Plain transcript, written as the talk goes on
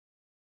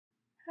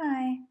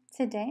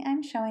Today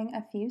I'm showing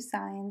a few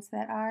signs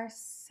that are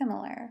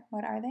similar.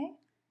 What are they?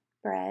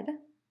 Bread,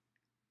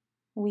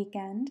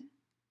 weekend,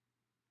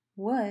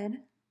 would,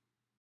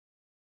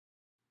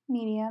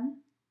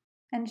 medium,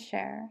 and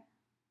share.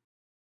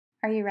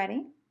 Are you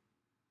ready?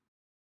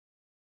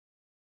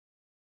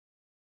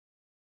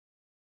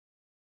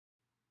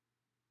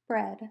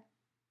 Bread,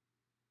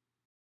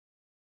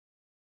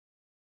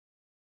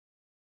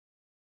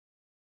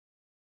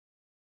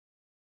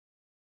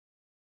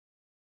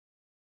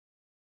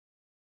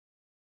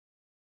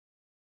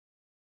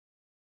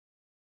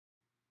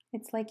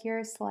 it's like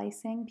you're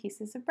slicing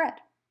pieces of bread.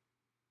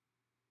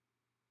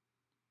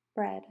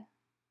 Bread,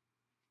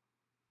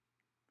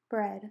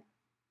 bread,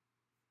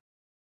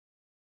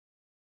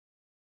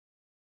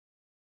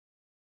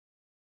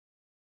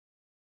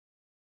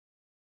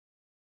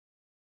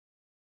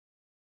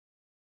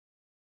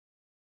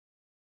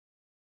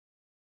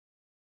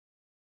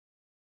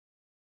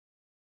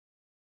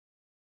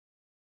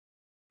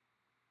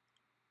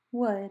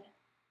 would,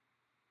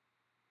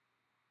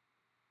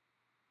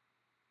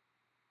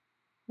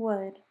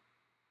 would,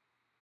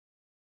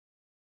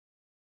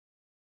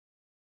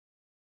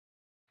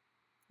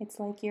 it's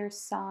like you're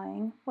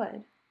sawing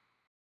wood.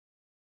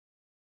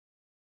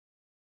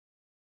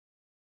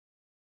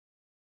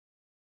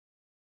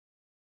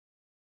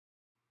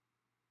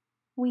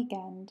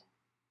 Weekend,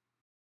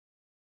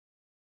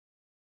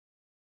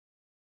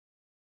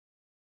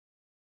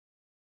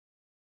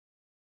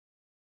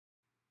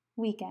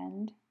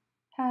 weekend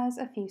has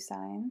a few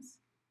signs.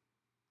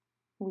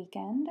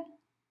 Weekend,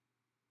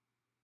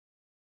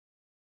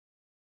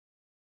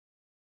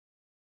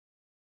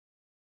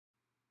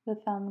 the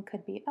thumb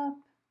could be up,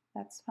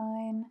 that's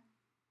fine.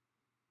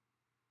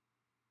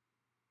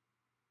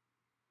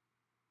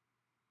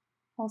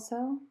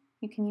 Also,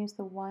 you can use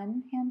the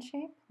one hand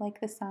shape like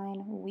the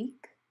sign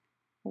week,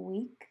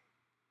 week,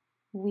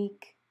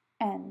 week,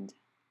 end,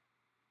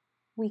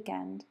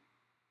 weekend.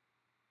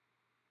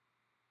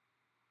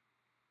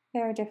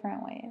 There are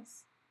different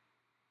ways,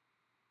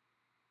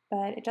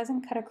 but it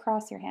doesn't cut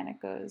across your hand, it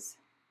goes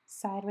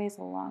sideways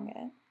along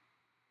it.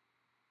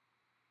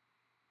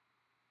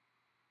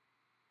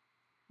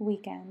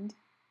 Weekend,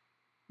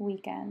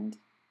 weekend,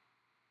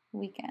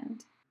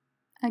 weekend.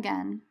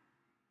 Again,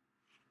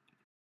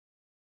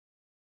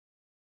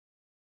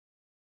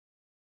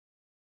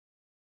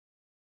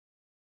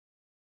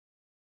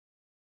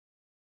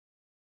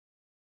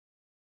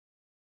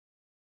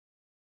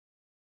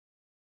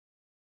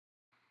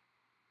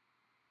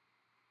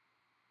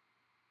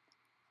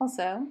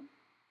 also,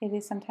 it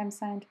is sometimes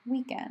signed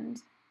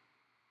weekend.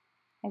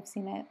 I've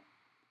seen it,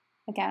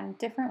 again,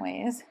 different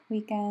ways.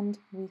 Weekend,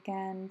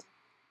 weekend,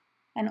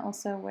 and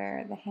also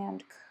where the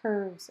hand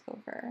curves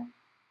over.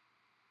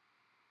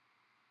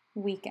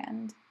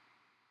 Weekend.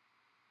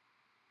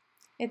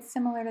 It's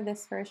similar to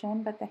this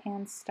version, but the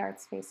hand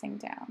starts facing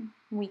down.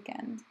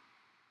 Weekend.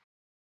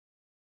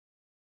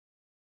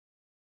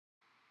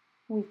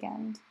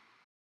 Weekend.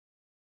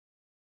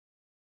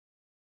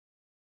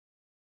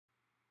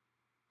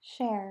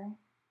 Share.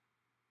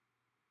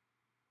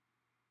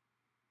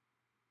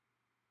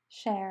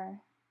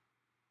 Share.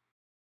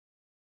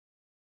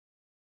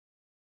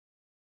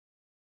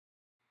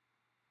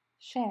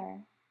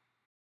 Share.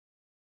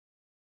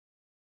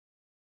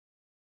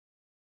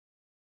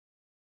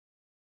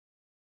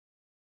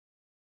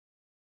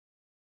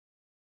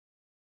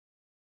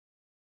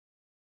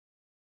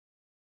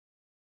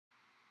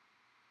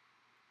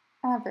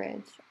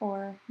 Average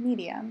or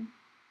medium.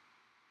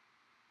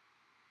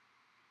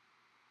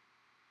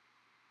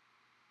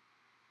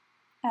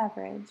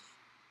 Average.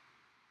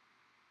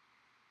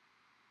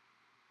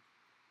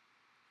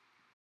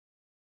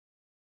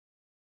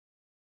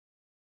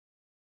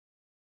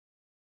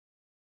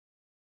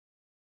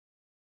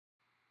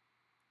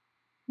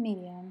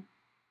 Medium.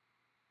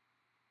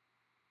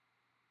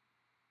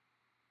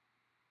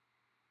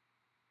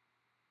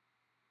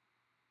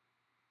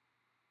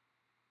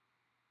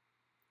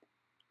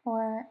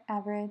 Or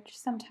average,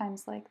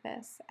 sometimes like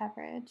this,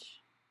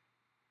 average.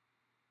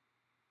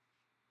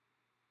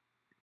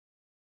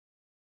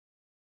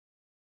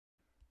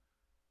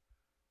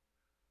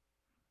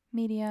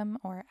 Medium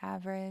or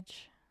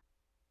average.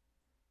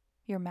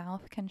 Your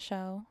mouth can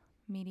show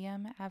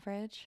medium,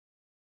 average.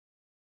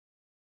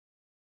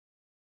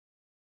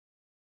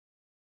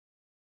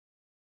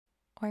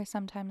 Or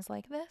sometimes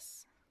like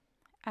this,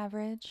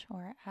 average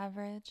or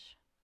average.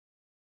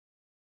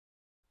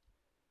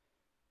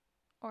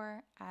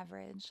 Or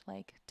average,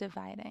 like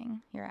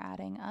dividing. You're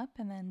adding up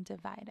and then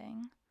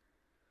dividing.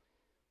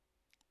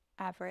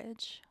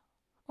 Average,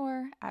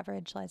 or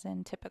average as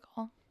in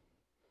typical.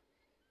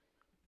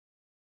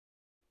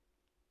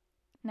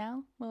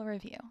 Now we'll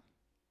review.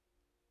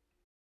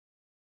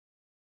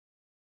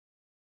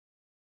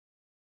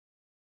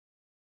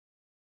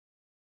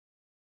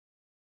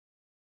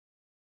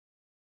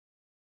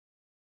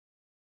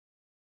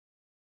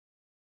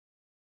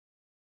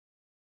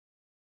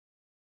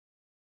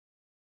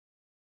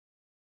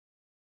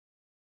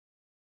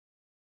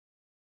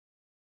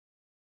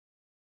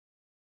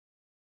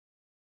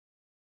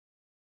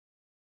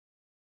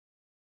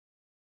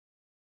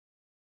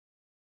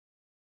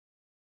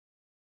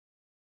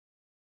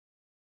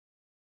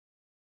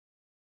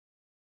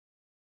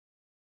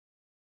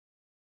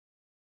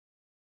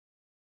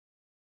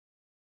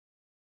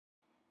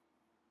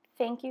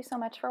 Thank you so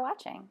much for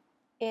watching.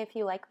 If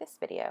you like this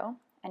video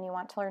and you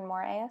want to learn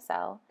more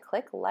ASL,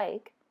 click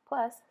like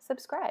plus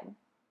subscribe.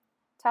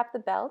 Tap the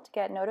bell to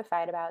get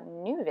notified about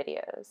new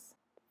videos.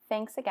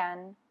 Thanks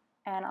again,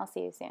 and I'll see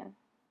you soon.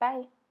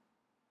 Bye.